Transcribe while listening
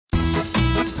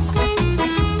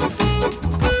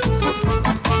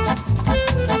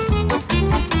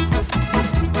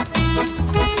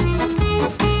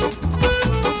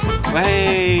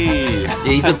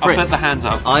He's a prick. I'll put the hands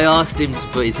up. I asked him to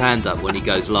put his hand up when he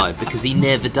goes live because he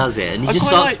never does it, and he just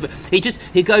quite starts.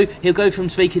 He'll go from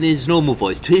speaking his normal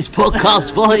voice to his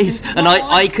podcast voice, and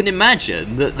I can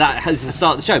imagine that has the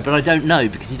start of the show, but I don't know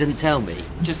because he didn't tell me.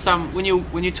 Just when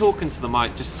you're talking to the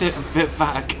mic, just sit a bit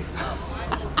back.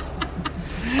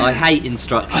 I hate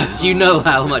instructions. You know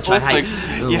how much Also, I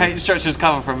hate. you hate instructions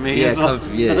coming from me as well.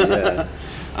 Yeah.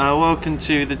 Welcome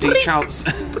to the D Trout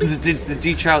the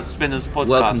D Trout Spinners podcast.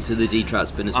 Welcome to the D Trout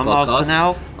Spinners I'm podcast. Miles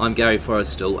Bennell. I'm Gary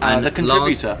Forrestal, and the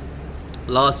contributor.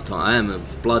 Last time, a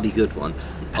bloody good one.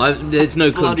 There's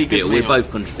no Bloody contributor. good We're meal. both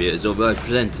contributors or both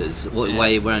presenters. What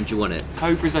way around do you want it?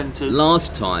 Co-presenters.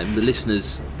 Last time, the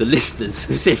listeners,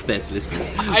 as if there's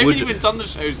listeners. I haven't even done the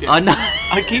shows yet. I know.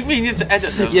 I keep meaning to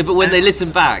edit them. Yeah, but when they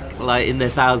listen back, like in their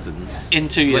thousands, in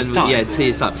 2 years' time. Yeah, 2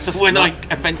 years' time. When I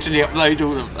eventually upload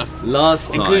all of them.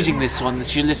 Last time, including this one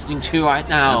that you're listening to right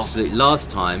now. Absolutely. Last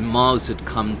time, Miles had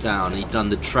come down. He'd done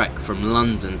the trek from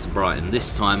London to Brighton.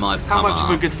 This time, I've come up. How much of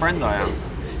a good friend I am.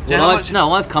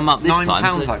 Well, I've come up this time.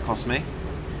 £9 that cost me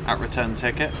at return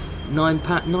ticket.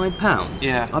 £9?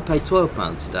 Yeah. I pay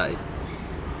 £12 a day.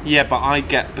 Yeah, but I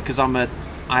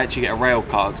actually get a rail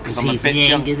card because I'm a bit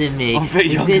younger than me. I'm a bit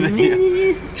younger than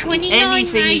you.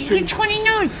 29, mate. You're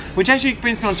 29. Which actually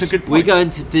brings me on to a good point.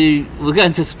 We're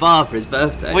going to Spa for his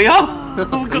birthday. We are. We've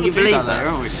got Can to you do believe that, that? though,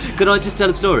 haven't we? Could I just tell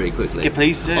a story quickly? Yeah,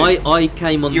 please do. I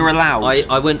came on. You're allowed.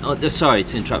 I went. Sorry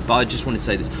to interrupt, but I just want to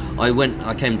say this.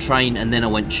 I came train and then I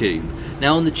went tube.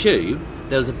 Now on the tube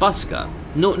there was a busker.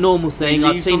 Not normal thing.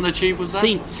 Leaves on the tube, was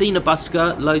that? Seen a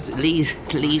busker. Loads of leaves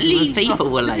people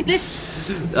were late.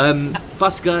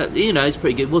 Busker, it's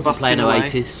pretty good. Wasn't Busking playing away.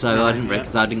 Oasis, so No, I didn't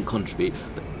reckon I didn't contribute.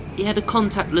 But he had a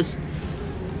contactless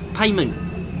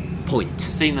payment point,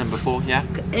 Seen them before, yeah.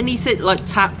 and he said like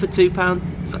tap for £2.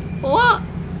 What?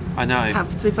 I know. Tap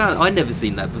for £2? I never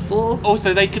seen that before.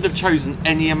 Also, they could have chosen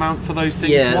any amount for those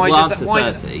things. Yeah, why well, does up that? to Why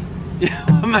 30.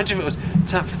 Yeah, imagine if it was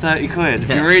tap for 30 quid. If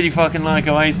Yeah. you really fucking like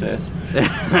Oasis.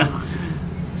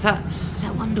 Is that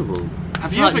Wonderwall? Have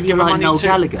It's you like ever you're given like money Noel to?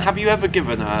 Gallagher. Have you ever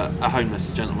given a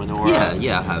homeless gentleman or?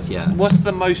 Yeah, I have. Yeah, What's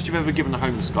the most you've ever given a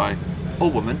homeless guy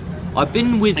or woman? I've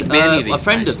been with It can be any of a these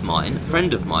friend days. of mine. A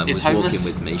friend of mine Is was homeless?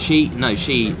 walking with me. She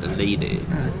Lady.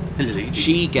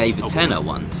 She gave a tenner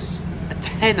once. A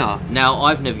tenner. Now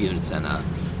I've never given a tenner.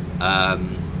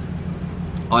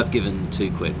 I've given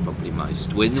 £2 probably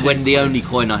most. When the only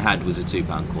coin I had was a £2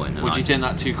 coin. And What do you think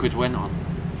that £2 went on?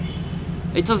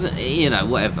 It doesn't,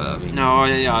 whatever. I mean, No,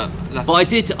 yeah. That's, but I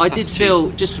did that's feel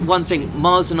cheap. just one thing.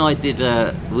 Mars and I did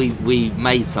we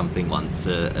made something once,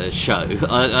 a show,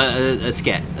 a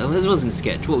sketch. It wasn't a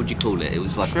sketch. What would you call it? It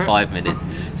was like Sure. a 5-minute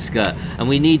skirt, and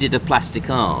we needed a plastic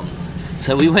arm.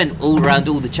 So we went all around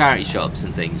all the charity shops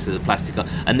and things for the plastic arm.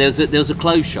 And there was a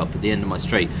clothes shop at the end of my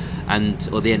street,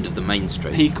 or the end of the main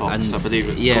street. Peacocks, I believe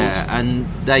it's called. and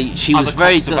she was Other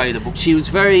very cocks available. she was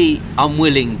very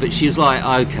unwilling, but she was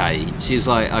like, okay. She was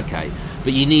like, okay,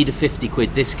 but you need a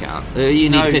 £50 discount. You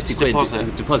need a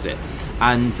 £50 deposit.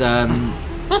 And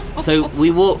so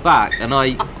we walked back, and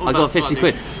I got that's £50.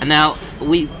 funny. And now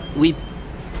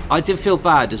I did feel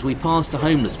bad as we passed a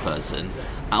homeless person.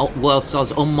 Whilst I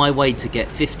was on my way to get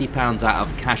 £50 out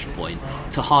of a cash point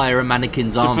to hire a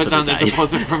mannequin's arm put for down the the day.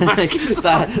 deposit for a mannequin's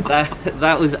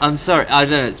that was. I'm sorry. I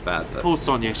know it's bad. But Poor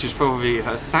Sonia, she's probably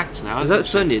sacked now. was that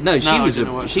Sonia? No, she I was. don't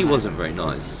know what She her name. wasn't very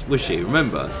nice, was she?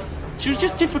 Remember? She was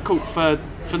just difficult for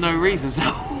no reason. So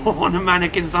on a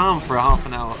mannequin's arm for half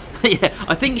an hour Yeah,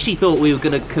 I think she thought we were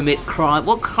going to commit crime.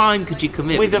 What crime could you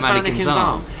commit with with a a mannequin's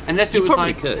arm? Unless You it was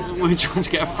probably like could. we were trying to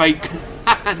get a fake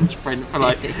handprint for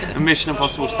like a Mission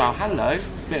Impossible style. Hello,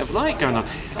 bit of light going on.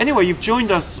 Anyway, you've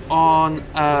joined us on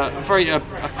a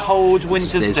cold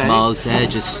winter's There's day. Miles there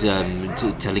just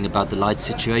telling about the light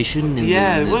situation.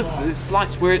 It's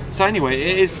lights. So anyway,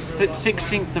 it is the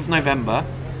 16th of November.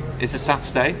 It's a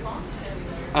Saturday.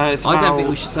 I don't think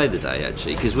we should say the day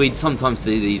actually, because we sometimes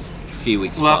do these few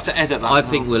weeks. We'll have apart. to edit that. I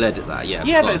think we'll edit that. Yeah.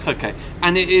 Yeah, but fine. it's okay.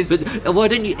 And it is. But why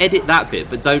don't you edit that bit,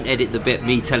 but don't edit the bit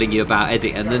me telling you about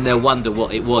Edit, and then they'll wonder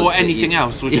what it was. Or that anything you-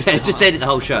 else. We'll Yeah, just just edit the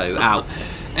whole show out.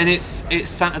 And it's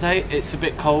Saturday. It's a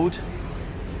bit cold.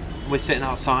 We're sitting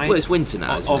outside. Well, it's winter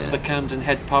now, isn't of it? the Camden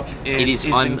Head pub in It is.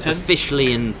 I'm Islington.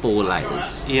 officially in 4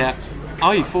 layers. Yeah.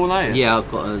 Are you 4 layers? Yeah, I've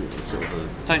got a sort of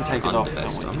a. Don't take it off. I undervest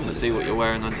don't want on you to with see it. what you're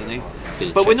wearing underneath. Bit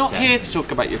of But we're chest not hair. here to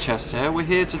talk about your chest hair. We're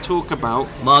here to talk about.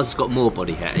 Mars has got more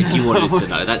body hair. If you wanted to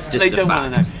know, that's just They a don't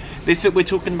fact. want to know. We're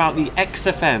talking about the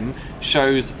XFM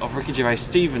shows of Ricky Gervais,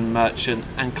 Stephen Merchant,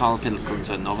 and Carl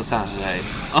Pilkington of a Saturday.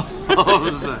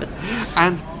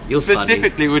 And You're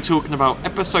specifically, we're talking about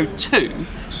episode 2,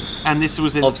 And this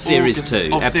was in of series August, 2.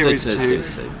 Of episode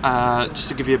series 2. Just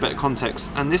to give you a bit of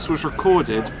context. And this was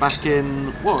recorded back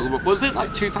in, what was it,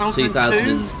 like 2002?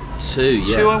 2002,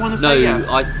 yeah. I want to say, yeah.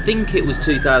 I think it was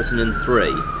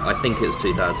 2003.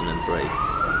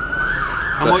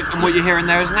 And what you're hearing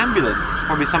there is an ambulance.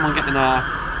 Probably someone getting a...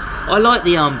 I like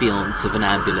the ambience of an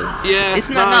ambulance. Yeah,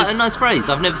 isn't that a nice phrase?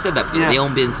 I've never said that before. Yeah. The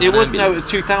ambience of it an was ambulance. No, it was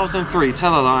 2003.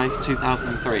 Tell a lie.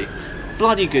 2003.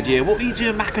 Bloody good year. What were you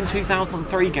doing back in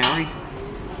 2003, Gary?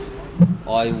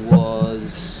 I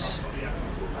was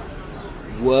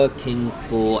working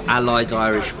for Allied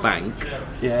Irish Bank.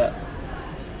 Yeah.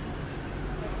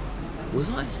 Was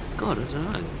I? God, I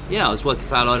don't know. Yeah, I was working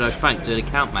for Allied Irish Bank doing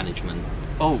account management.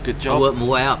 Oh, good job. I worked my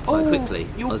way up quite quickly.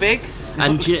 You're big.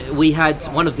 And we had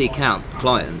one of the account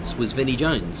clients was Vinnie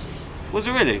Jones. Was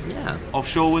it really? Yeah.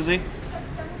 Offshore, was he?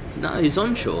 No, he's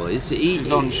onshore.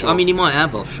 He's onshore. I mean, he might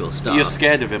have offshore stuff. You're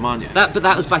scared of him, aren't you? But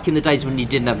that was back in the days when he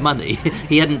didn't have money.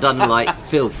 He hadn't done like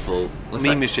filth or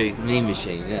Mean Machine. Mean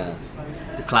Machine, yeah.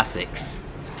 The classics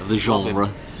of the genre.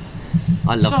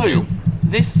 I love film.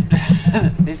 This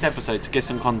episode, to give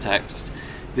some context,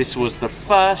 this was the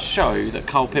first show that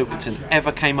Carl Pilkington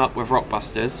ever came up with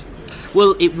Rockbusters.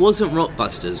 Well, it wasn't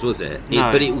Rockbusters, was it?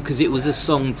 No. Because it was a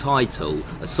song title,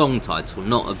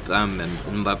 not a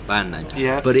band name.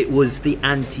 Yeah. But it was the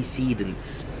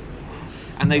antecedents.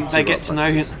 And they get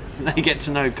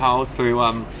to know Carl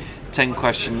through 10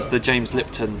 Questions, the James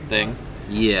Lipton thing.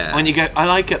 Yeah. When you go, I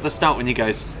like at the start when he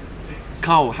goes,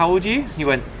 Carl, how old are you? You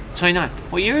went 29.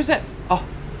 What year is it?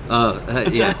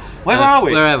 Yeah. Where are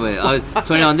we?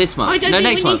 29 this month. No,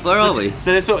 next month. Where are we?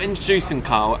 So they're sort of introducing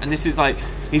Carl, and this is like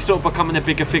he's sort of becoming a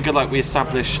bigger figure, like we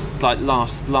established like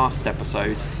last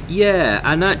episode. Yeah,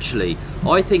 and actually,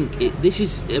 I think this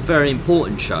is a very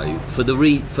important show for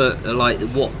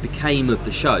what became of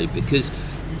the show, because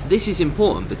this is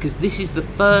important because this is the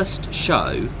first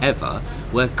show ever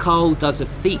where Carl does a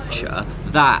feature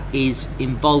that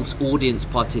involves audience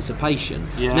participation.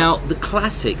 Yeah. Now, the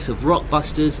classics of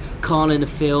Rockbusters, Carl in a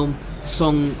film,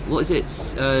 Song, what is it?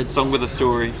 Song with a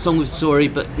Story. Song with a Story,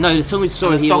 but no, the Song with a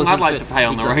Story. The song I'd like to play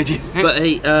on the radio.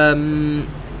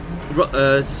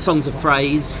 But Songs of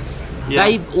Phrase. Yeah.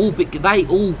 They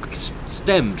all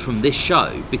stemmed from this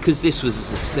show because this was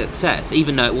a success,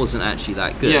 even though it wasn't actually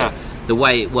that good. Yeah. The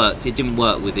way it worked, it didn't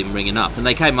work with him ringing up, and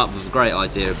they came up with a great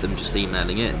idea of them just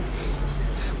emailing in.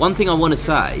 One thing I want to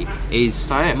say is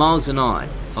Miles and I.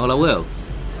 Oh, I will.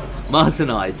 Miles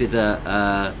and I did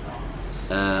a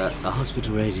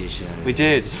hospital radio show. We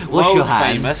did. Wash your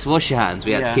hands. Famous. Wash your hands.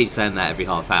 We had to keep saying that every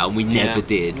half hour, and we never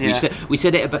did. Yeah. We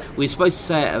said it about. We were supposed to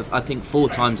say it, I think, 4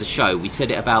 times a show. We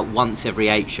said it about once every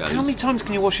 8 shows. How many times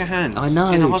can you wash your hands? I know.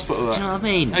 In a hospital. Do you know what I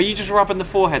mean? Are you just rubbing the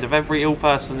forehead of every ill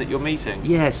person that you're meeting?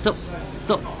 Yeah. Stop.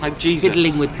 Like Jesus.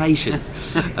 Fiddling with patients.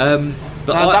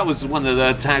 But that was one of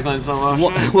the taglines on our show.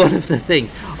 One of the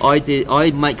things I did, I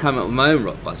might come up with my own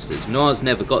Rockbusters. Noah's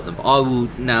never got them, but I will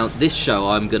now. This show,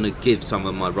 I'm going to give some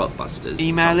of my Rockbusters.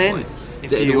 Email in.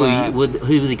 Who are they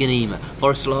going to email?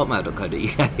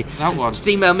 forrestal@hotmail.co.uk. That one. Just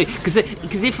email me, because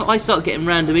if I start getting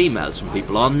random emails from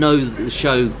people, I'll know that the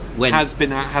show went. It's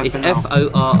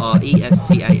FORRESTAL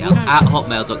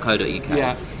 @hotmail.co.uk.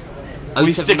 Yeah.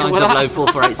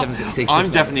 07900448766. I'm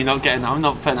definitely not getting. I'm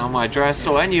not putting out my address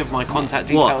or any of my contact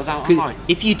details out online.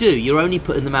 If you do, you're only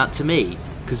putting them out to me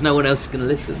because no one else is going to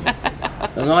listen.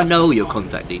 And I know your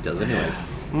contact details anyway.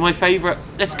 My favourite.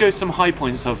 Let's go some high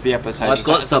points of the episode. I've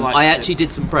got some. I actually did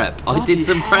some prep. I did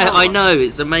some prep. I know,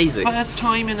 it's amazing. First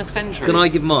time in a century. Can I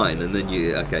give mine and then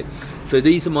you? Okay. So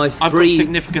these are my 3. I've got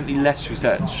significantly less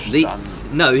research done.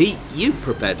 No, you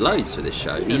prepared loads for this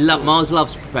show. Mars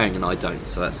loves preparing and I don't,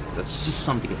 so that's just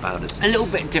something about us. A little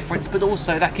bit of difference, but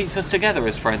also that keeps us together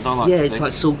as friends. I like to it's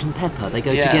like salt and pepper. They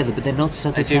go together, but they're not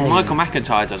so the same. Michael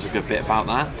McIntyre does a good bit about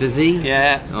that. Does he?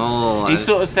 Yeah. Oh. He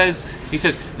sort of says,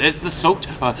 there's the salt,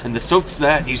 and the salt's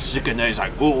there, and he's looking there, he's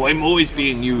like, oh, I'm always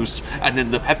being used. And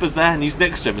then the pepper's there, and he's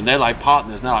next to him, and they're like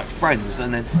partners, and they're like friends.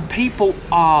 And then people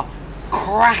are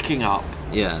cracking up.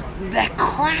 Yeah. They're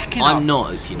cracking up. I'm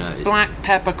not, if you notice. Black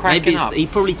pepper cracking up. He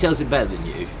probably tells it better than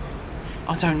you.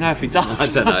 I don't know if he does. I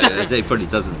don't know. He probably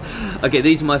doesn't. Okay,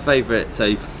 these are my favourite. So,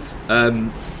 these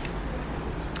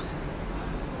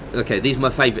are my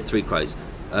favourite 3 quotes.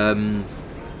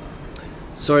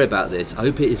 Sorry about this. I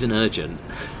hope it isn't urgent.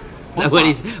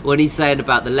 When he's saying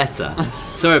about the letter.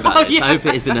 Sorry about this. Yeah. I hope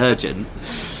it isn't urgent.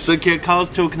 So Carl's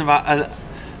talking about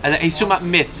And he's talking about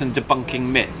myths and debunking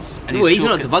myths. And he's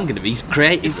not debunking them, he's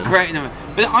creating them.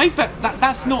 But I bet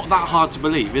that's not that hard to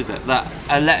believe, is it? That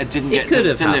a letter didn't get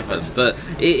delivered. Happened, but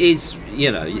it is,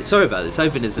 sorry about this,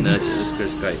 open isn't urgent, it's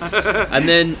great. And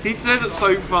then... he says it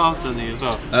so fast, doesn't he, as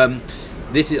well?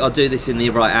 I'll do this in the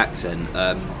right accent.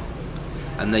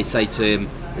 And they say to him,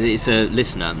 it's a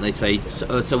listener, and they say,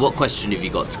 so what question have you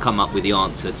got to come up with the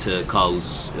answer to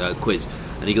Carl's quiz?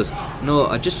 And he goes, no,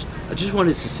 I just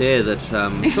wanted to say that...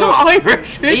 he's not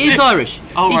Irish, He is Irish.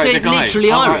 Oh, he's right,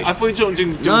 literally Irish. Right. I thought you were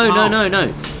doing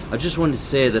No. I just wanted to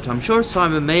say that I'm sure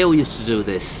Simon Mayo used to do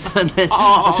this. And then,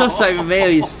 I'm sure Simon Mayo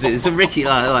used to do this. And Ricky,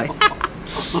 like...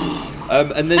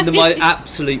 and then my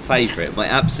absolute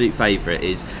favourite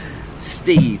is...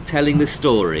 Steve telling the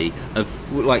story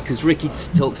of, like, because Ricky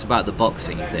talks about the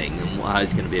boxing thing and how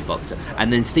he's going to be a boxer,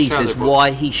 and then Steve says why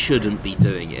he shouldn't be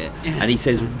doing it, and he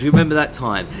says, do you remember that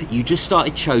time you just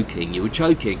started choking? You were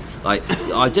choking, like,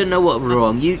 I don't know what was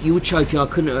wrong. You were choking. I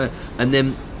couldn't. And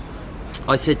then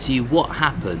I said to you, what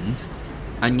happened?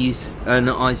 And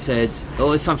I said,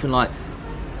 oh, it's something like,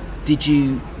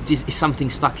 is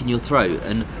something stuck in your throat?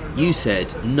 And you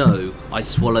said, no, I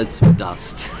swallowed some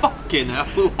dust. Fucking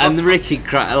hell. And Ricky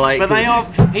like... But they are...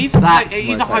 He's a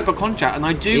hypochondriac, and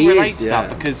I do relate to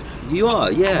that, because... You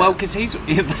are, yeah. Well, because he's...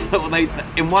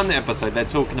 in one episode, they're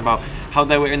talking about how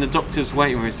they were in the doctor's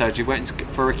waiting room surgery, waiting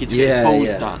for Ricky to get his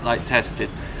balls done, like, tested.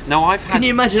 Now, I've had... Can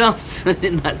you imagine us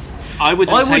in that... I would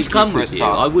come with you.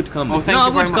 I would come with you. Well,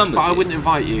 thank you very much, but I wouldn't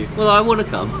invite you. Well, I want to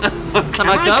come. Can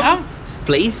I come?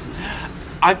 Please?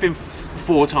 I've been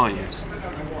 4 times.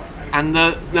 And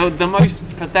the most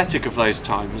pathetic of those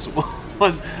times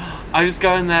was I was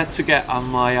going there to get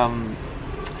my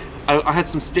I had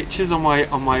some stitches on my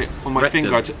finger. On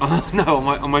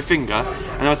my finger,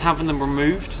 and I was having them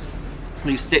removed.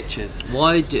 These stitches.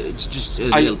 Why just a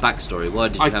little backstory? Why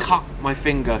did you? I cut my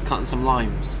finger cutting some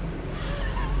limes.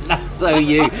 That's so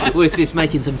you. Was this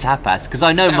making some tapas? Because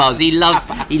I know Miles. He loves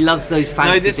those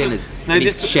fancy dinners.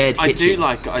 Shared kitchen.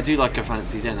 I do like a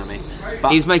fancy dinner, mate.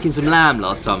 But he was making some lamb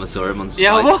last time I saw him on Skype.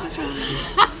 Yeah, it was.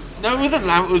 No, it wasn't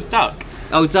lamb. It was duck.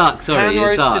 Oh, duck. Sorry,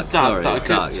 hand-roasted duck.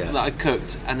 That I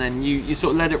cooked, and then you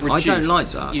sort of let it reduce. I don't like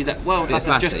duck. That's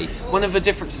just one of the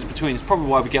differences between. It's probably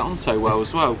why we get on so well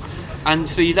as well. And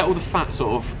so you let all the fat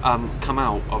sort of come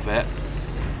out of it,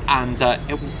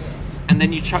 and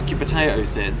then you chuck your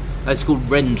potatoes in. It's called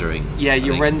rendering. Yeah,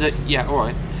 render. Yeah, all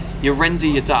right. You render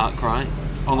your duck, right,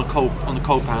 on a cold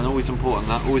pan. Always important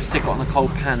that. Always stick it on a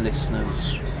cold pan,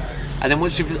 listeners. And then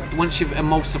once you've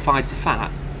emulsified the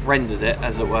fat, rendered it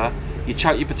as it were, you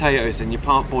chuck your potatoes in, you're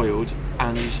part boiled,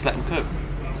 and you just let them cook.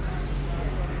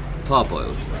 Part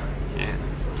boiled. Yeah.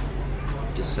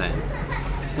 Just saying.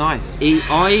 It's nice.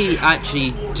 I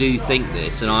actually do think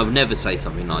this, and I would never say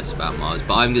something nice about Miles,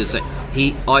 but I'm going to say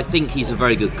I think he's a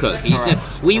very good cook.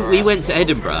 We went to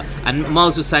Edinburgh, and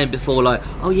Miles was saying before, like,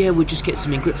 oh yeah, we'll just get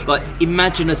some ingredients. Like,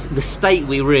 imagine us, the state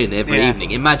we were in every evening.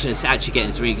 Imagine us actually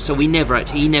getting some ingredients. So he never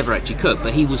actually cooked,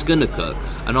 but he was going to cook,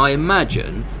 and I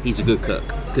imagine he's a good cook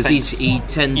because he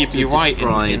tends to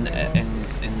describe. In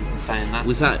saying that.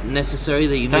 Was that necessary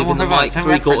that you moved the mic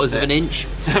 3/4 of an inch?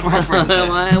 Don't reference it.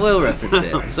 I will reference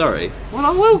it. I'm sorry. Well, I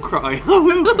will cry. I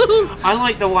will. I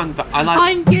like the one, but I like.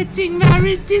 I'm getting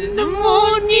married in the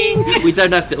morning. We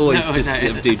don't have to always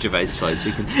do Gervais quotes.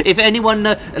 We can. If anyone,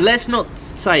 let's not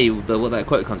say what that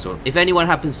quote comes from. If anyone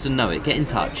happens to know it, get in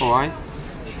touch. All right.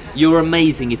 You're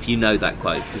amazing if you know that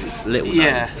quote because it's little known.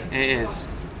 Yeah, it is.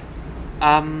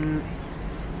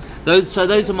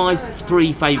 Those are my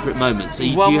 3 favourite moments. Do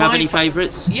you have any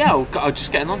favourites? Yeah, I'm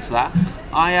just getting onto that.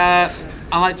 I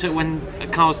liked it when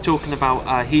Carl's talking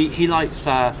about he likes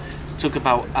talk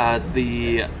about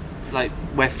the like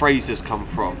where phrases come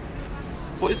from.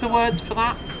 What is the word for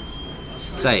that?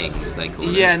 Sayings, they call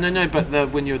it. Yeah, no,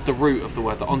 but when you're at the root of the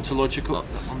word, the ontological.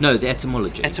 No, the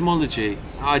etymology. Etymology.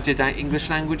 I did that English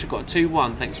language. I got a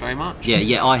 2-1. Thanks very much.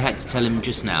 Yeah. I had to tell him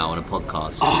just now on a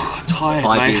podcast. Oh, tired.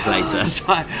 5 mate. years later.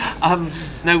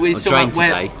 No, we're still drained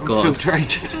today. Go on. Drained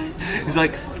today. He's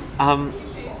like,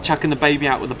 chucking the baby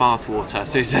out with the bathwater.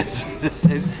 So he says,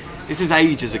 this is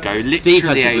ages ago. Literally Steve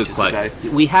has ages a good quote.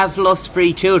 ago. We have lost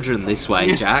 3 children this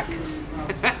way, Jack.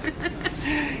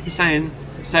 He's saying.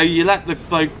 So you let the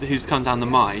bloke who's come down the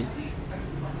mine,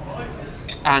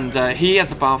 and he has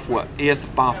the bath. He has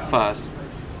the bath first.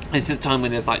 This is a time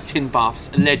when there's like tin baths,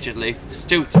 allegedly,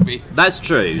 still to be. That's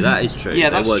true. That is true.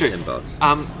 Yeah, that's true. Tin baths.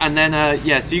 And then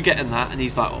so you get in that, and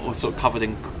he's like all sort of covered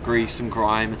in grease and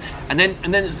grime, and then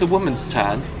it's the woman's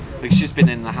turn because she's been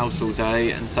in the house all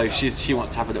day, and so she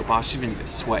wants to have a little bath. She's been a bit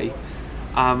sweaty,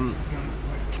 and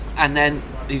then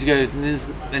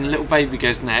then little baby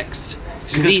goes next.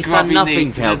 Because he's done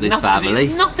nothing to help this family.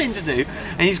 He's nothing to do,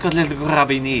 and he's got little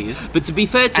grubby knees. But to be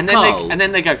fair to and Carl...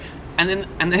 then they go, and then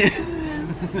and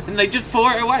they just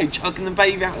pour it away, chucking the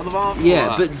baby out of the bath.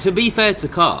 Yeah, but to be fair to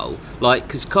Carl, like,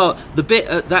 because Carl, the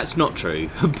bit that's not true,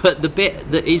 but the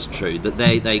bit that is true that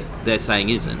they're saying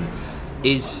isn't,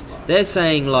 is they're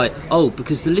saying like, oh,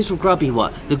 because the little grubby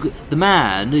one, the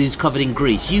man who's covered in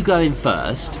grease, you go in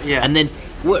first, and then.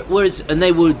 Whereas, and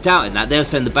they were doubting that, they were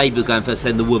saying the baby would go in first,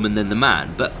 then the woman, then the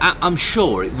man. But I'm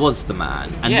sure it was the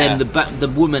man, and then the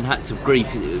woman had to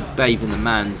bathe in the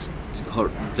man's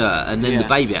dirt, and then the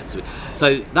baby had to.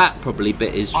 So that probably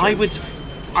bit is true.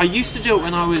 I used to do it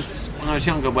when I was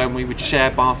younger, when we would share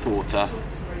bath water.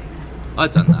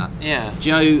 I've done that. Yeah. Do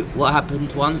you know what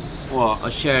happened once? What? I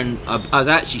was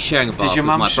actually sharing a bath with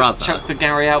my brother. Did your mum chuck the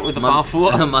Gary out with the bath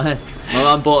water? My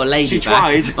mum bought a lady she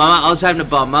back. She tried. I was having a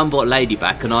bath. Mum bought a lady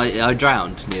back, and I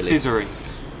drowned nearly. Scissoring,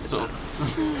 sort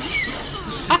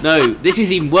of. No, this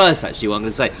is even worse. Actually, what I'm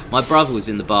going to say. My brother was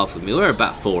in the bath with me. We were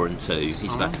about 4 and 2.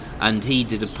 He's back, and he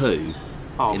did a poo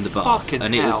in the bath,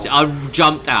 and hell. I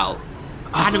jumped out.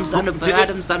 Adam's done a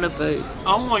poo.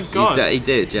 Oh my god. He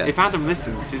did, yeah. If Adam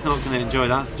listens, he's not going to enjoy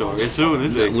that story at all,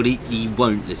 is he? Well, he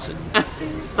won't listen.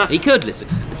 He could listen.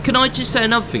 Can I just say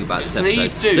another thing about this episode?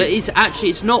 Please do. That is actually,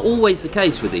 it's not always the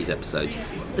case with these episodes.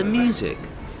 The music,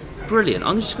 brilliant.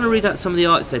 I'm just going to read out some of the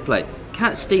artists they play.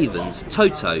 Cat Stevens,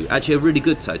 Toto, actually a really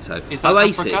good Toto. Is that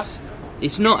Oasis. Africa?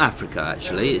 It's not Africa,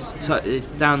 actually. It's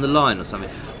down the line or something.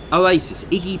 Oasis,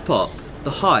 Iggy Pop,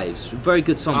 The Hives, very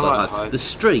good song by The Hives. The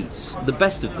Streets, the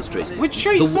best of the Streets. Which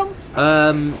Streets song?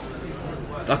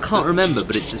 I can't remember,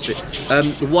 but it's the Streets.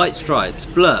 The White Stripes,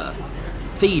 Blur,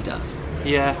 Feeder.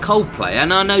 Yeah. Coldplay,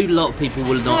 and I know a lot of people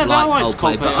will not like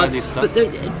Coldplay, but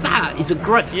that is a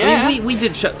great. Yeah. I mean, we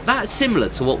did show that's similar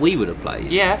to what we would have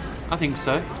played. Yeah, I think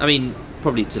so. I mean,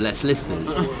 probably to less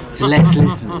listeners. To less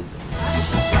listeners.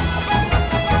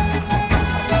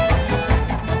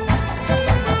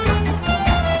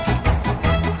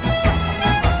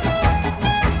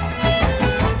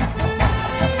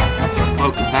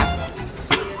 Welcome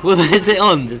back. Well, there's it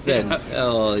on just then.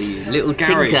 Oh, you little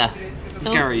tinker.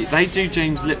 Gary, they do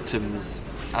James Lipton's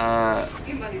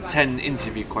 10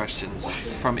 interview questions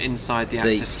from inside the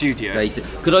actor studio. They do.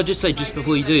 Could I just say, just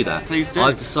before you do that, please do.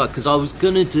 I've decided, because I was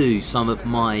going to do some of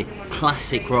my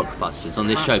classic rockbusters on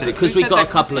this show, because we got a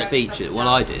couple of features. Well,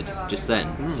 I did just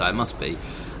then, so it must be.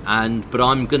 But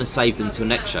I'm going to save them till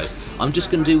next show. I'm just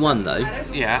going to do one though.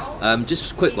 Yeah.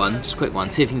 Just a quick one. See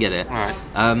if you can get it. All right.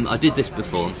 I did this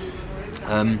before.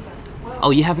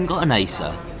 Oh, you haven't got an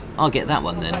Acer? I'll get that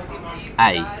one then.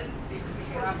 A.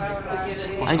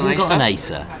 What's I haven't got an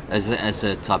Acer as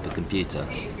a type of computer.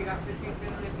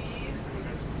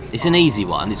 It's an easy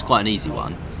one. It's quite an easy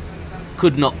one.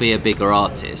 Could not be a bigger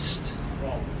artist.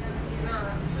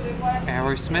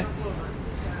 Aerosmith.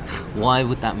 Why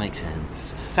would that make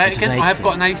sense? Say it again. I have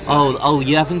got an Acer. Oh,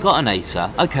 you haven't got an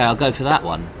Acer. Okay, I'll go for that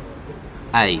one.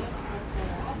 A.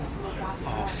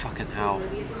 Oh fucking hell. Do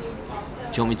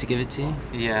you want me to give it to you?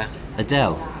 Yeah.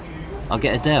 Adele. I'll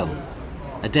get Adele.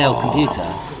 Adele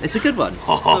computer. It's a good one.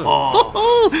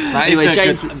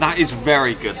 That is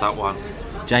very good, that one.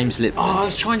 James Lipton. I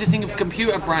was trying to think of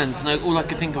computer brands, and all I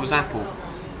could think of was Apple.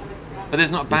 But there's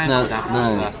not a band called Apple,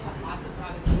 is there?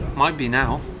 Might be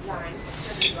now.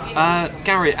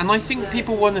 Gary, and I think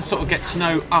people want to sort of get to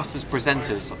know us as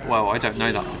presenters. Well, I don't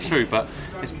know that for true, but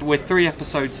we're 3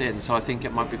 episodes in, so I think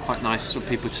it might be quite nice for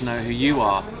people to know who you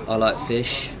are. I like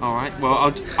fish. All right.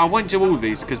 Well, I won't do all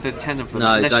these because there's 10 of them.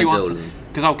 No, don't do all of them.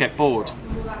 Because I'll get bored.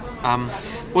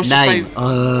 What's Name.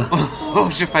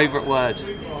 What's your favourite word?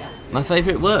 My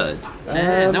favourite word?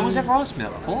 No one's ever asked me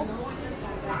that before.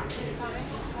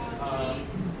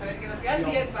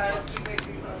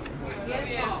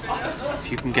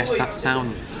 If you can guess that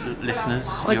sound,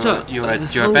 listeners, you're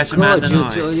a better man than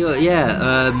I.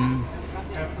 Yeah.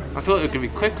 I thought it was going to be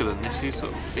quicker than this. You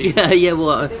sort of yeah.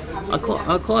 Well, I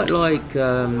quite like.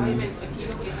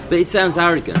 But it sounds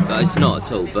arrogant, but it's not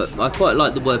at all. But I quite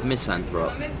like the word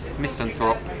misanthrope.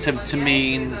 Misanthrope to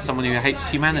mean someone who hates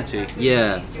humanity.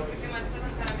 Yeah.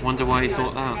 Wonder why you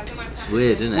thought that. It's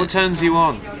weird, isn't it? What turns you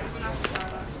on?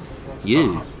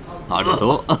 You. I'd have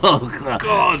thought. Oh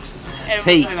God.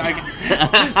 Pete.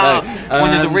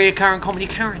 One of the recurring comedy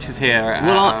characters here.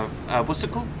 What's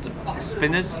it called?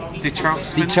 Spinners? Detrout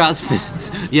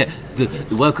Spinners. Yeah.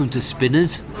 The welcome to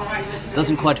Spinners.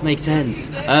 Doesn't quite make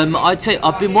sense.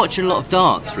 I've been watching a lot of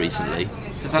darts recently.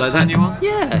 Does that turn you on?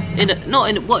 Yeah.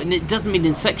 It doesn't mean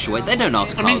in a sexual way. They don't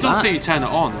ask Cole that. It means also you turn it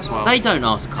on as well. They don't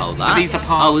ask Cole that. But these are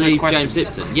part of the questions.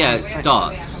 James Lipton. Yeah,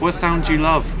 darts. What sound do you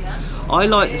love? I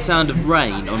like the sound of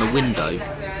rain on a window.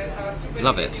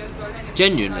 Love it.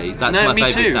 Genuinely, that's my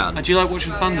favourite sound. Do you like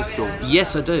watching thunderstorms?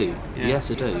 Yes, I do. Yeah. Yes,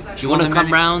 I do. Do you want to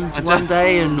come round one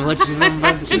day and watch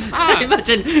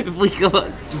Imagine if we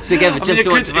got together just to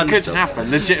watch thunderstorms. It could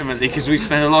happen, legitimately, because we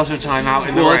spend a lot of time out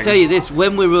in the rain. Well, I'll tell you this,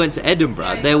 when we went to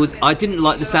Edinburgh, I didn't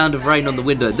like the sound of rain on the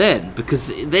window then,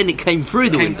 because then it came through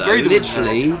the window,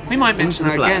 literally. We might mention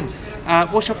that again.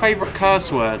 What's your favourite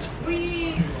curse word?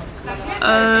 Your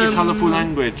colourful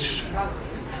language.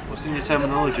 What's in your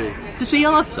terminology? Does he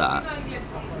ask that?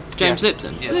 James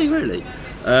Lipton? Yes. Does he really?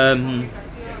 I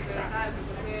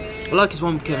like his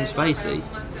one with Kevin Spacey.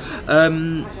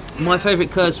 My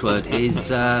favourite curse word is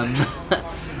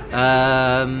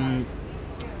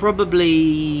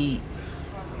probably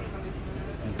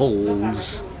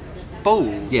balls.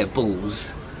 Balls? Yeah,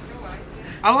 balls.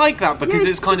 I like that because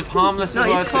it's kind of harmless as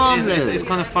well. It's harmless. It's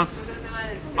kind of fun.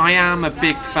 I am a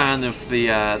big fan of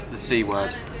the C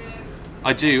word.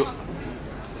 I do.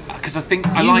 Because I think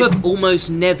you have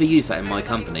almost never used that in my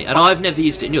company, and I've never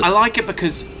used it in yours. I like it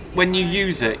because when you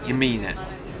use it, you mean it,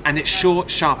 and it's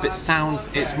short, sharp. It sounds,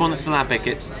 it's monosyllabic.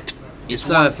 It's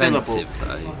so one offensive, syllable.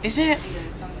 though. Is it?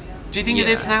 Do you think it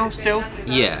is now still?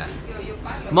 Yeah.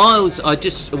 Miles, I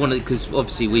just want to, because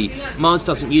obviously Miles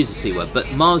doesn't use the C word,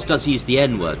 but Miles does use the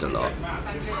N word a lot.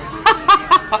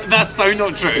 That's so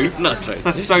not true. It's not true.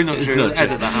 That's so not true. Not true.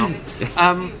 Edit that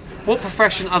out. What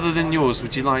profession other than yours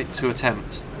would you like to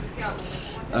attempt?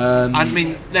 I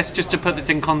mean, let's just to put this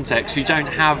in context. You don't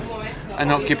have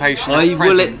an occupation at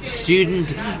present.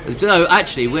 Student. No,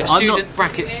 actually, I'm not.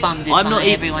 Brackets funded I'm by not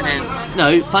everyone else.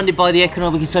 No, funded by the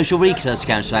Economic and Social Research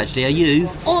Council. Actually, are you?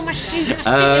 Oh, my students.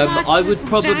 I would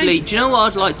probably. Do you know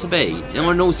what I'd like to be?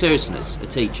 In all seriousness, a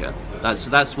teacher.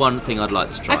 That's one thing I'd like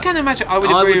to try. I can imagine. I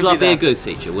would agree with you. I would be a good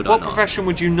teacher. Would I not? What profession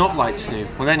would you not like to do?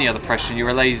 Well, any other profession. You're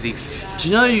a lazy. Do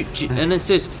you know? And this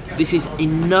is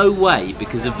in no way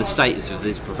because of the status of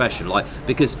this profession. Like,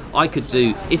 because I could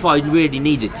do, if I really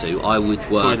needed to, I would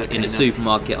work in a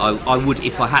supermarket. I would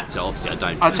if I had to. Obviously, I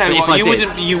don't. I'll tell you what.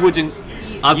 You wouldn't.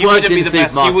 I've worked in the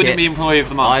supermarket. You wouldn't be employee of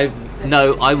the month.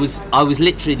 No, I was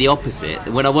literally the opposite.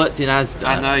 When I worked in Asda,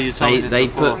 I know, you told me this they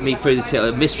before. put me through the till,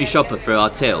 a mystery shopper through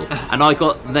our till,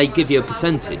 and they give you a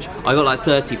percentage. I got like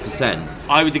 30%.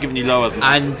 I would have given you lower than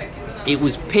that. And it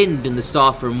was pinned in the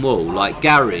staff room wall, like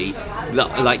Gary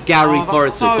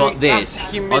Forrester got this.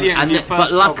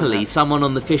 But luckily, someone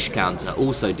on the fish counter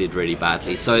also did really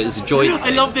badly, so it was a joint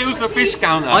thing. I loved it was the fish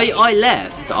counter. I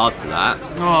left after that.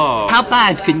 Oh. How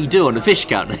bad can you do on a fish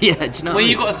counter? Yeah, do you know? Well,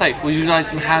 you got to say, would you like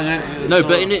some hazard? No,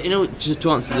 but just to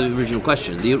answer the original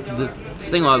question, the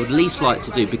thing I would least like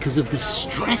to do because of the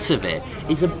stress of it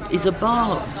is a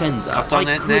bartender. I've done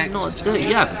it next. Not do.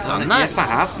 You haven't done that. Yes, I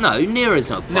have. No, Nero's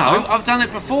not. Bar. No, I've done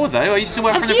it before though. I used to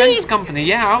work for an events company.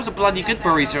 Yeah, I was a bloody good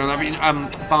barista. I'll have you,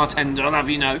 bartender. I'll have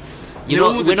you know.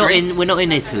 We're not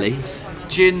in Italy.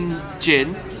 Gin,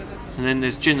 and then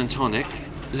there's gin and tonic.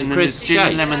 And then Chris there's gin Chase.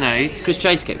 and lemonade. Chris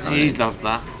Chase kept coming. He loved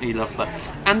that.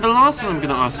 And the last one I'm going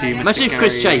to ask you, Mr. Imagine if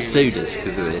Chris Chase sued us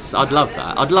because of this. I'd love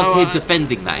that. I'd love to hear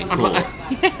defending that in court.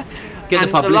 Get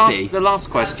the publicity. The last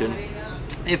question: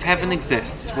 if heaven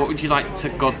exists, what would you like to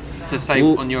God to say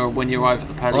when you arrive at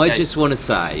the pearly gates? I just want to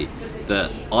say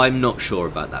that I'm not sure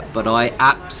about that, but I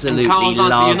absolutely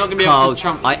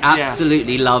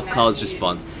love Carl's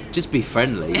response. Just be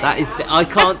friendly. That is, I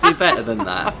can't do better than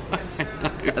that.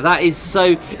 That is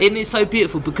so, and it's so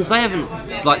beautiful because they haven't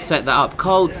set that up.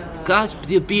 Carl, that's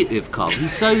the beauty of Carl.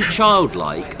 He's so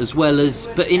childlike as well as,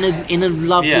 but in a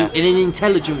lovely, in an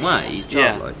intelligent way. He's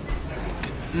childlike.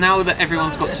 Yeah. Now that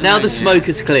everyone's got to now know the smoke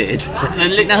has cleared.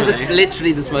 Now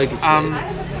literally the smoke is cleared.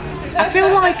 I feel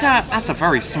like that's a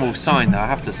very small sign, though. I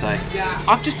have to say.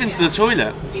 I've just been to the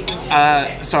toilet.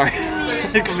 Sorry,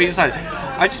 completely silent.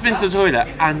 I've just been to the toilet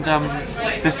and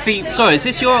the seat. Sorry, is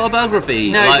this your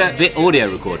autobiography? No, audio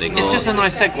recording. It's just a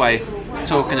nice segue.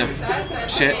 Talking of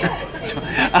shit,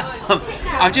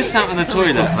 I've just sat on the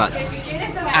toilet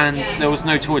and there was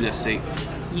no toilet seat.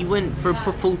 You went for a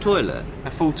full toilet?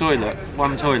 A full toilet,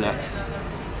 one toilet.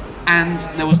 And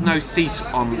there was no seat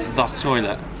on the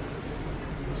toilet.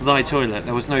 Thy toilet,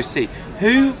 there was no seat.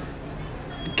 Who?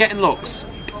 Getting locks.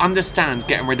 Understand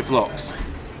getting rid of locks.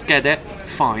 Get it?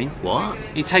 Fine. What?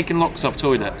 You're taking locks off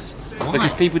toilets. Why?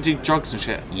 Because people do drugs and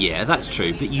shit. Yeah, that's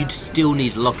true, but you'd still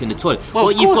need a lock in the toilet. Well,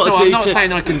 what of course, I'm not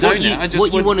saying I condone it.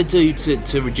 What you want to do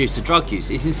to reduce the drug use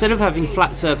is instead of having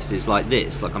flat surfaces like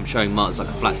this, like I'm showing Mark's like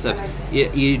a flat surface,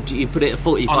 you put it at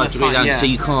 45 degrees down so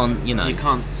you can't, You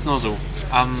can't snozzle.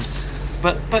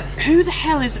 But who the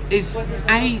hell is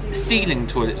A, stealing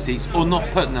toilet seats or not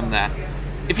putting them there?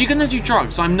 If you're going to do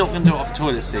drugs, I'm not going to do it off a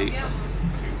toilet seat.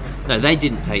 No, they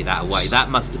didn't take that away. That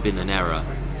must have been an error.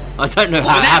 I don't know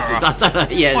how it happened. I don't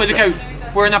know. Yeah. Well, they go,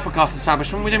 we're an upper class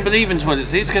establishment. We don't believe in toilet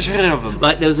seats. Get rid of them.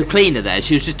 Like there was a cleaner there.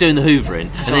 She was just doing the hoovering,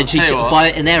 and then she,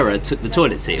 by an error, took the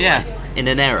toilet seat. Yeah. Away. In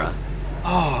an error.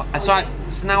 Oh, so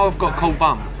now I've got cold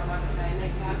bum.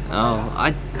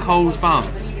 Oh, cold bum.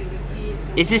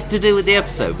 Is this to do with the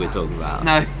episode we're talking about?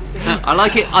 No. I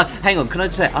like it. Hang on, can I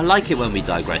just say I like it when we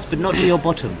digress, but not to your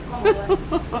bottom.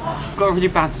 I've got a really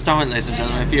bad stomach, ladies and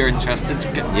gentlemen. If you're interested,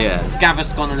 yeah.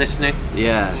 Gaviscon are listening.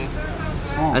 Yeah.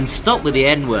 Oh. And stop with the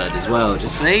N-word as well.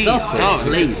 Just stop.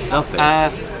 Please stop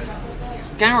it.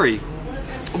 Gary,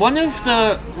 one of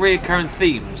the recurring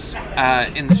themes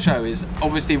in the show is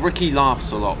obviously Ricky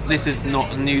laughs a lot. This is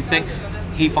not a new thing.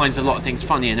 He finds a lot of things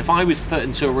funny, and if I was put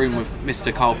into a room with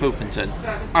Mr. Carl Pilkington,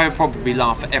 I would probably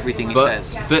laugh at everything he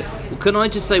says. But can I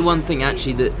just say one thing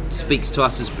actually that speaks to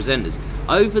us as presenters?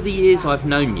 Over the years I've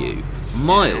known you,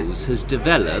 Miles has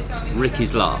developed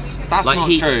Ricky's laugh. That's not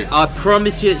true. I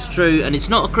promise you it's true, and it's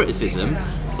not a criticism.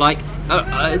 Like,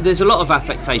 there's a lot of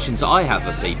affectations that I have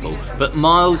of people, but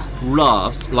Miles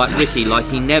laughs like Ricky like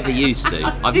he never used to.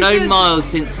 I've known Miles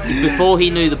since before he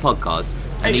knew the podcast.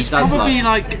 And it's probably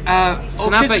it's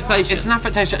an affectation. It's an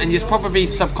affectation, and it's probably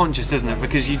subconscious, isn't it?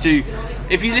 Because you do,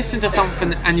 if you listen to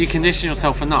something and you condition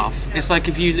yourself enough, it's like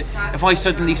if I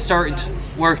suddenly started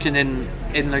working in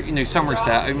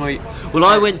Somerset, I might. Well,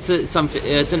 I went to something.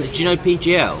 Do you know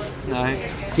PGL? No.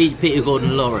 Peter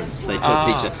Gordon Lawrence. They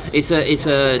teach. It's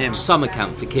a summer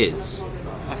camp for kids.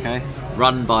 Okay.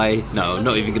 Run by I'm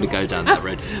not even going to go down that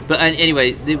road. But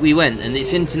anyway, we went, and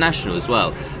it's international as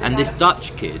well. And this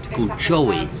Dutch kid called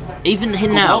Joey, even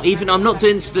I'm not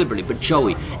doing this deliberately, but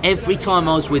Joey. Every time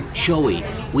I was with Joey,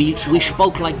 we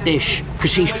spoke like this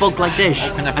because she spoke like this,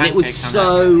 and it was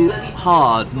so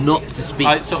hard not to speak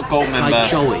like sort of gold member like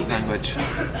Joey language.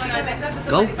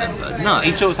 Gold member? No,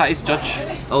 he talks like he's Dutch.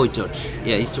 Oh, Dutch.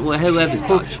 Yeah, whoever's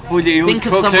Dutch. Think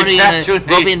of somebody,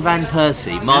 Robin van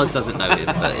Persie. Mars doesn't know him,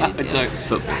 but it's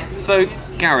football. So,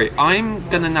 Gary, I'm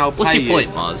going to now play What's your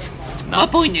point, Mars? No. My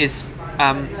point is,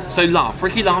 laugh.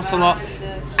 Ricky laughs a lot,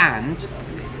 and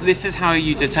this is how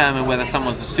you determine whether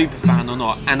someone's a super fan or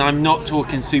not. And I'm not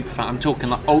talking super fan, I'm talking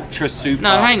like ultra super.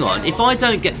 No, hang on. If I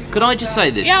don't get... Could I just say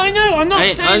this? Yeah, I know, I'm not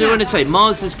saying that. I want to say,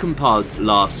 Mars has compiled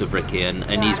laughs of Ricky,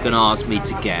 and he's going to ask me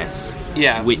to guess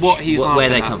where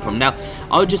they come from. Now,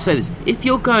 I would just say this. If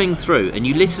you're going through and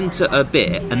you listen to a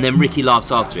bit and then Ricky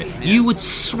laughs after it, you would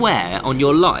swear on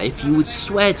your life, you would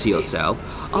swear to yourself,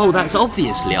 oh, that's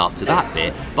obviously after that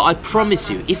bit. But I promise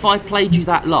you, if I played you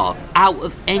that laugh out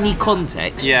of any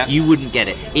context, you wouldn't get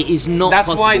it. It is not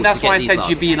possible to get these laughs. That's why I said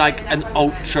you'd be like an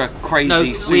ultra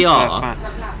crazy super fan.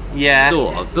 Yeah.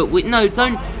 Sort of. But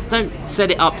don't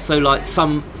set it up so like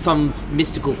some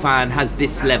mystical fan has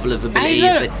this level of ability.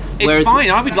 Hey, look, it's fine.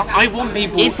 I want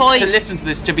people to listen to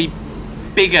this to be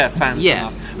bigger fans than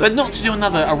us, but not to do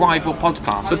another Arrival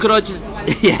podcast. But could I just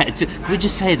could we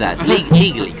just say that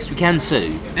legally, because we can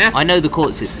sue. Yeah. I know the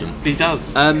court system. He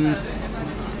does. I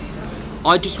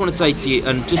just want to say to you,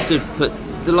 and just to put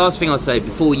the last thing I'll say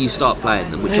before you start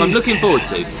playing them, which I'm looking forward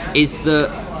to, is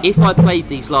that if I played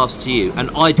these laughs to you and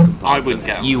I wouldn't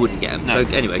get them. You wouldn't get them. No. So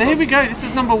anyway. So here we go. This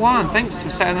is number 1. Thanks for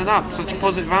setting it up. Such a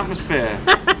positive atmosphere.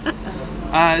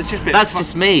 It's just a bit. That's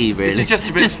just me, really. This is just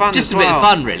a bit of fun. Just a bit of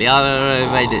fun, really. I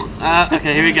made it.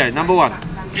 Okay, here we go. Number 1.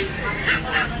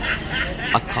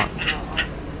 I can't.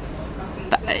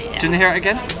 Do you want to hear it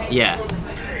again? Yeah.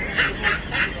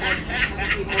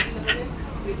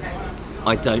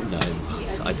 I don't know.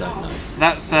 I don't know.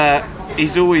 That's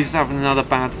he's always having another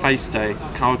bad face day.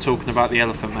 Carl talking about the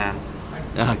Elephant Man.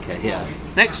 Okay, yeah.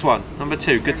 Next one, number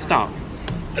 2. Good start.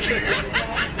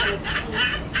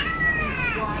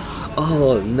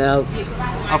 Oh, now.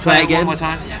 I'll play it again. One more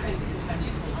time.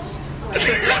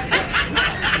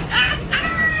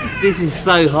 This is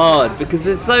so hard because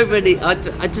there's so many. I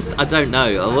don't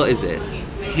know. What is it?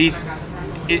 It's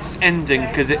ending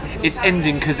because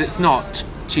it's not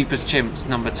Cheapest Chimps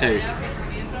number 2.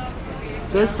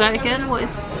 So say it again. What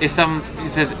is? It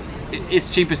says it's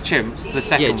Cheapest Chimps. The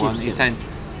second one. He's saying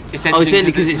it's ending. Oh, it's ending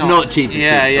because it's not Cheapest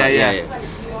Chimps. Yeah.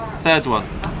 Third one.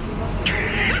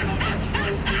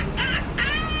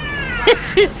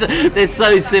 They're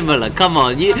so similar. Come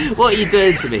on, what are you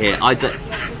doing to me here? I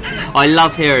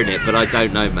love hearing it, but I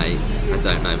don't know, mate.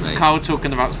 It's Carl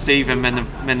talking about Steve and Men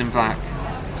in Black.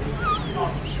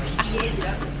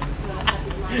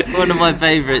 One of my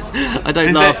favourites. I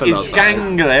don't laugh a lot.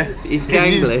 He's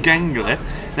gangly.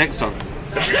 Next one.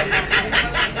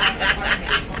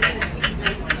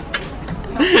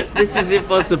 This is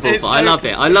impossible, but I love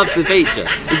it. I love the feature.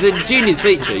 It's a genius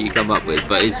feature you come up with,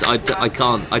 but I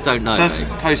don't know. So that's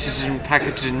postage and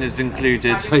packaging is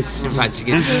included. Postage and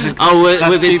packaging.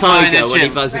 With the tiger, when he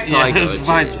buys a tiger.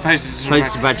 Yeah, postage and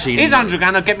packaging. Here's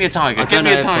 £100, get me a tiger. Get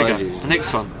me a tiger.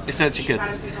 Next one. It's actually good.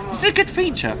 It's a good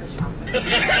feature.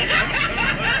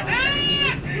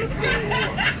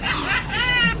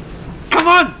 Come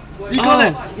on! You got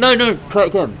it! No, play it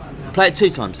again. Play it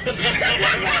 2 times.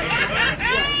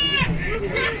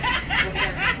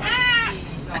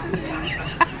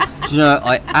 Do you know,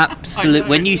 I absolutely...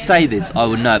 When you say this, I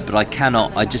would know it, but I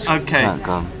cannot. I just can't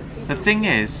go. The thing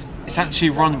is, it's actually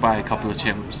run by a couple of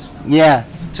chimps. Yeah.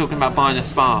 Talking about buying a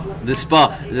spa. The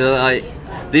spa.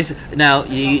 This now,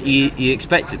 you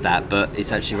expected that, but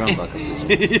it's actually run by a couple of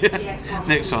chimps. Yeah.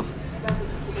 Next one.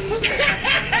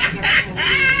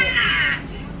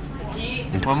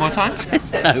 One more time?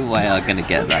 There's no way I'm going to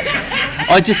get that.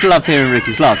 I just love hearing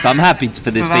Ricky's laugh, so I'm happy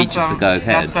for this feature to go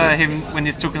ahead. That's him when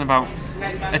he's talking about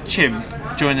a chimp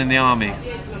joining the army.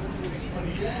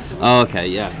 Oh, okay,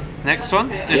 yeah. Next one.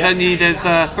 There's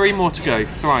 3 more to go.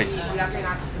 Thrice.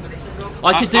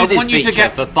 I could do this feature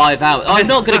for 5 hours. I'm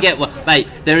not going to get one, mate.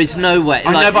 There is no way.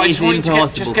 I know, but I just want you to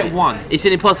just get one. It's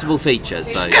an impossible feature.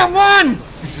 So just get one.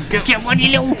 Get one,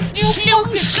 you little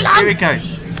slug. Here we go.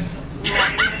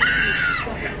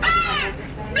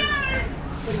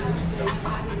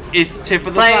 It's tip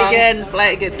of the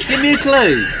Play it again. Give me a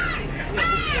clue.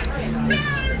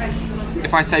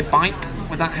 If I say bike,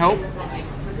 would that help?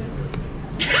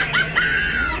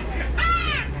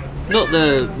 Not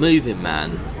the moving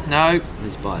man. No.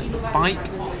 His bike. Bike.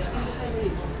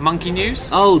 Monkey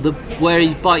News. Oh, where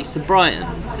he bikes to Brighton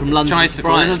from London. Tricycle,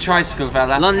 to Brighton. little tricycle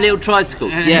fella. Little tricycle.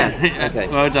 Yeah. Okay.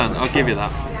 Well done. I'll give you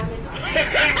that.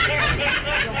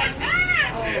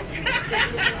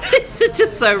 It's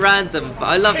just so random, but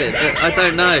I love it. But I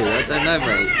don't know, mate.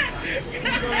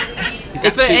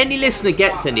 If any listener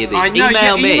gets any of these,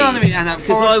 email me. Email me and at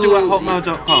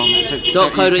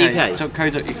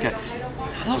forrester@hotmail.com.co.uk.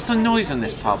 Lots of noise in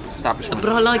this pub establishment.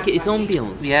 But I like it. It's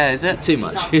ambience. Yeah, is it? Too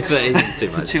much. But it's too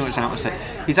much. It's too much atmosphere.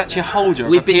 He's actually a holder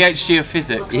of a PhD of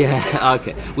physics. Yeah.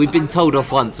 Okay. We've been told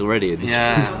off once already in this.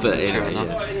 Yeah. But anyway, yeah.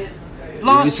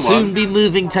 Last We'll soon be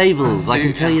moving tables. I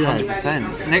can tell you that.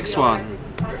 100%. Next one.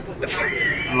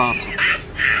 Last one.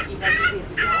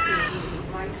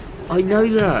 I know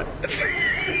that.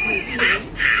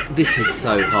 This is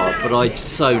so hard, but I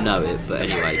so know it. But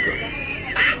anyway,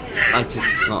 I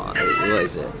just can't. What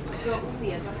is it?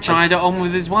 Tried it on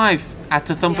with his wife. Had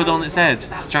to thump it on its head.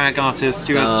 Drag artist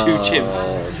who has 2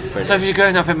 chimps. Brilliant. So if you're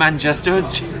going up in Manchester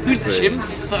with 2 chimps,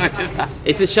 so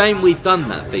it's a shame we've done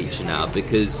that feature now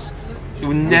because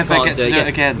you'll never get to do it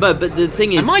again. But the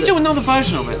thing is, I might do another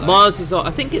version of it. Miles is. I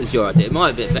think it was your idea. It might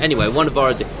have been. But anyway, one of our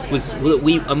ideas was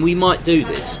we might do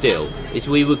this still. Is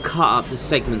we would cut up the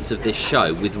segments of this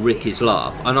show with Ricky's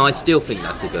laugh, and I still think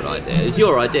that's a good idea. It was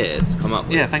your idea to come up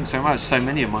with. Yeah, thanks so much. So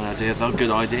many of my ideas are good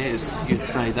ideas. You'd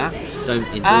say that. Don't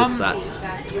endorse that.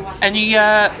 Any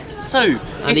so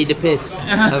I need a piss.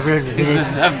 Have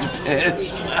to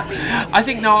piss. I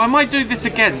think I might do this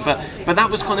again, but that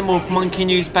was kind of more Monkey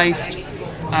News based.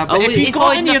 But if you've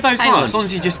got any of those laughs,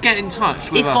 honestly, just get in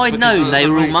touch with us. If I'd known they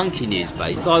were all Monkey News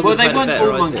based, I would. Well, they weren't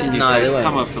all Monkey News based.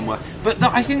 Some of them were. But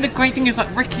I think the great thing is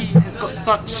that Ricky has got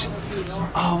such.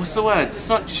 What's the word?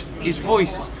 Such his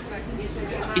voice.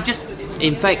 It just.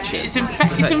 Infectious.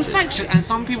 It's infectious, and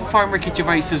some people find Ricky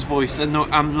Gervais's voice and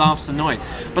laughs annoying.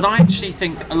 But I actually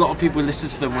think a lot of people listen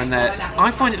to them when they're.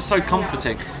 I find it so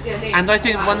comforting, and I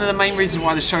think one of the main reasons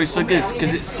why the show is so good is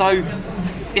because it's so.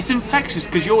 It's infectious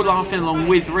because you're laughing along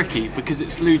with Ricky because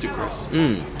it's ludicrous.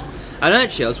 And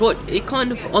actually, I was it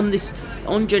kind of on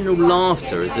general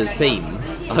laughter as a theme.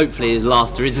 Hopefully,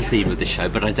 laughter is a theme of the show,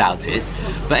 but I doubt it.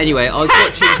 But anyway, I was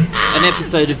watching an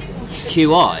episode of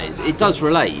QI. It does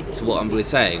relate to what we're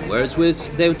saying. Whereas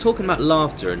they were talking about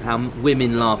laughter and how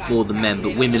women laugh more than men,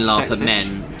 but women laugh Sexist. and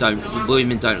men don't.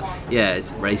 Women don't. Yeah,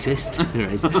 it's racist.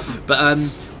 But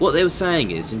what they were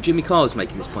saying is, and Jimmy Carr was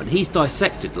making this point. He's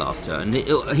dissected laughter, and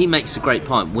he makes a great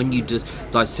point. When you just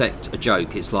dissect a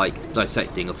joke, it's like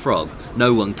dissecting a frog.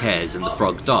 No one cares, and the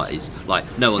frog dies. Like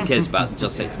no one cares about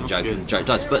dissecting a joke, and the joke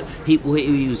dies. But he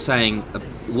was saying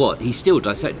he still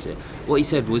dissected it. What he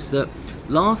said was that.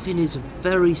 Laughing is a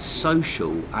very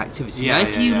social activity. Yeah,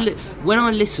 now, when I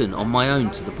listen on my own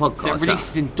to the podcast, it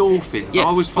releases endorphins. Yeah, I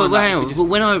always find but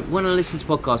when I listen to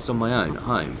podcasts on my own at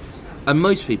home, and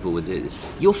most people will do this,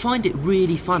 you'll find it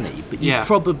really funny, but you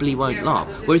probably won't laugh.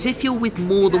 Whereas if you're with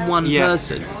more than one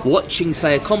person watching,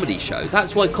 say, a comedy show,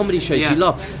 that's why comedy shows you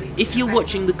laugh. if you're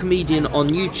watching the comedian on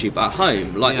YouTube at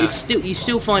home, like it's still you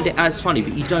still find it as funny,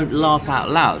 but you don't laugh out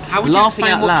loud. How would you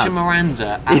explain watching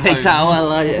Miranda at home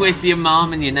exactly, with your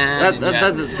mum and your nan?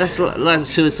 That's like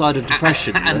suicidal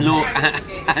depression. And Laura,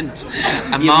 and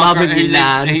your mum and your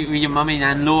nan. Your mum and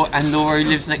nan, and Laura who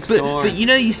lives next door. But you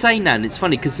know, you say nan, it's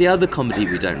funny because the other comedy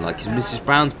we don't like is Mrs.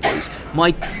 Brown's Boys.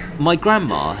 My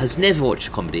grandma has never watched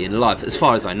a comedy in her life, as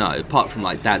far as I know, apart from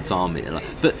like Dad's Army.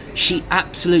 But she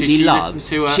absolutely loves.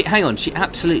 She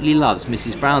absolutely loves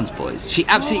Mrs. Brown's Boys. She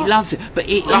absolutely loves it. But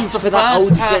that's for that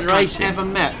older generation. I've ever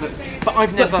met. But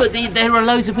I've never. But there are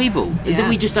loads of people.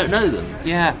 We just don't know them.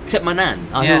 Yeah. Except my nan,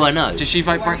 who I know. Did she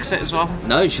vote Brexit as well?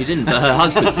 No, she didn't. But her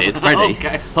husband did. Freddie.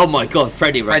 Okay. Oh my God,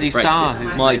 Freddie voted Brexit. Starr,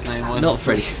 his name was. Not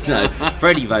Freddie. No,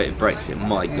 Freddie voted Brexit.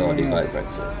 My God, he voted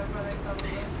Brexit.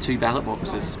 2 ballot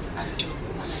boxes.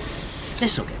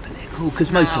 Let's not get political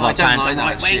because most of our fans are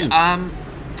right wing.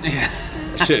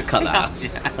 Should have cut that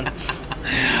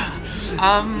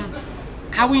out.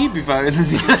 How will you be voting in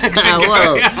the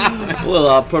election? Well,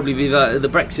 I'll probably be voting. The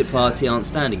Brexit Party aren't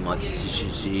standing much.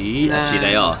 Actually,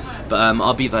 they are. But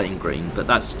I'll be voting Green. But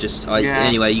that's just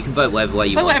anyway. You can vote whatever way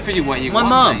you want. Whatever you want. My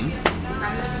mum,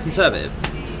 Conservative.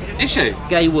 Is she?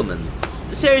 Gay woman.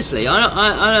 Seriously,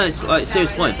 I know it's like a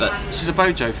serious point, but she's a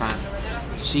Bojo fan.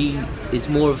 She is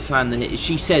more of a fan than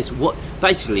she says. What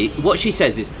she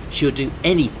says is she'll do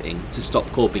anything to stop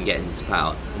Corbyn getting into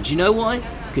power. And do you know why?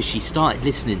 Because she started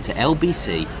listening to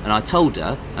LBC, and I told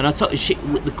her,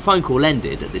 the phone call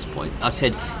ended at this point. I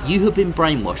said, "You have been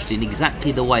brainwashed in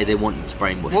exactly the way they want you to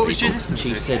brainwash people." What was she listening to?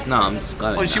 She said, "No, I'm just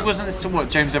going." Well, she wasn't listening to what,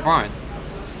 James O'Brien?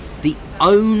 The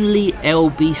only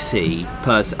LBC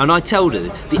person, and I told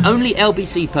her, the only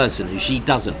LBC person who she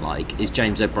doesn't like is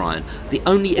James O'Brien. The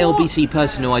only LBC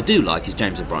person who I do like is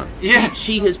James O'Brien. Yeah.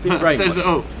 She has been brainwashed. Says it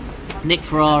all. Nick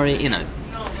Ferrari,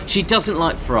 she doesn't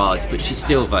like Farage, but she's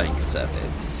still voting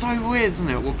Conservative. It's so weird, isn't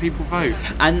it, what people vote?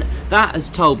 And that has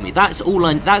told me, that's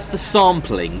the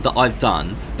sampling that I've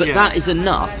done, but that is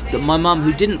enough that my mum,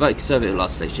 who didn't vote Conservative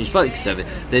last election, she's voted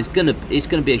Conservative, it's going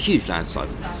to be a huge landslide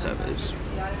for the Conservatives.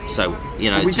 So,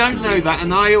 we don't know that,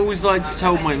 and I always like to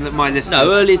tell my listeners. No,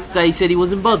 earlier today he said he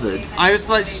wasn't bothered. I always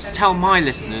like to tell my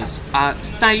listeners,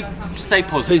 stay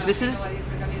positive. Whose listeners?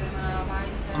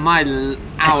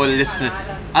 Our listener.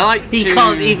 I like he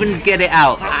can't even get it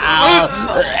out.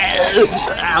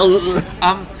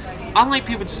 I like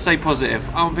people to stay positive.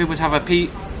 I want people to have a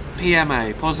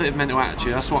PMA, positive mental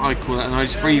attitude. That's what I call it, and I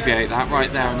just abbreviate that right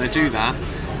there, and I do that.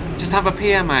 Just have a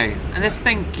PMA, and let's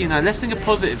think of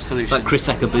positive solutions. Like Chris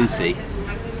Akabusi.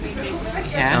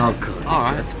 Yeah. Oh God,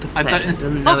 right. That's pathetic. He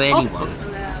doesn't know anyone.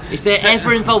 If they're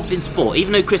ever involved in sport,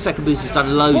 even though Chris Akabusi's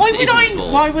done loads in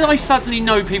sport. Why would I suddenly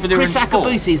know people who are in sport?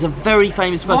 Chris Akabusi is a very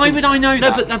famous person. Why would I know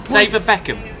that? But the point, David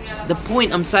Beckham. The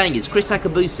point I'm saying is Chris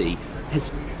Akabusi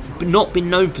has not been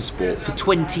known for sport for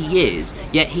 20 years,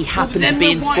 yet he happened to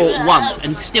be in sport once,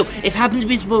 and still, if happens to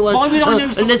be in sport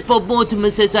once, unless Bob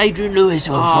Mortimer says Adrian Lewis,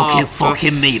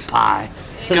 fucking meat pie.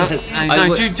 Do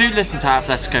listen to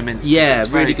Atletico Minsk. Yeah,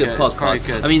 really good podcast.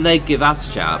 Good. I mean, they'd give us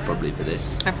a shout out probably for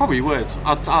this. They probably would.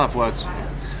 I'll have words.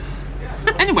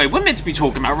 Anyway, we're meant to be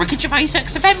talking about Ricky Gervais'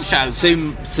 XFM show.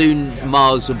 Soon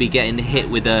Miles will be getting hit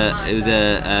with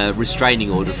a restraining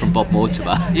order from Bob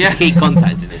Mortimer. Yeah. He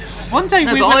contacted him. One day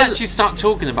we will actually start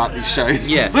talking about these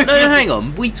shows. Yeah. No, hang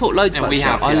on. We talk loads about the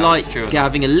show. I like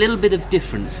having a little bit of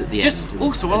difference at the end.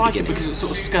 Also, I like it because it's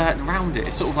sort of skirting around it.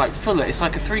 It's sort of like fuller. It's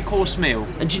like a 3-course meal.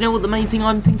 And do you know what the main thing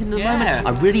I'm thinking at the moment?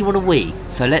 I really want to wee.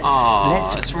 So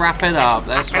let's wrap it up.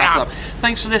 Let's wrap it up.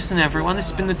 Thanks for listening, everyone. This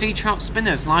has been the D-Trout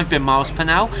Spinners, and I've been Miles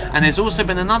Pennell, and there's also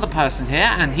been another person here,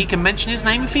 and he can mention his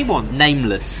name if he wants.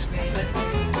 Nameless.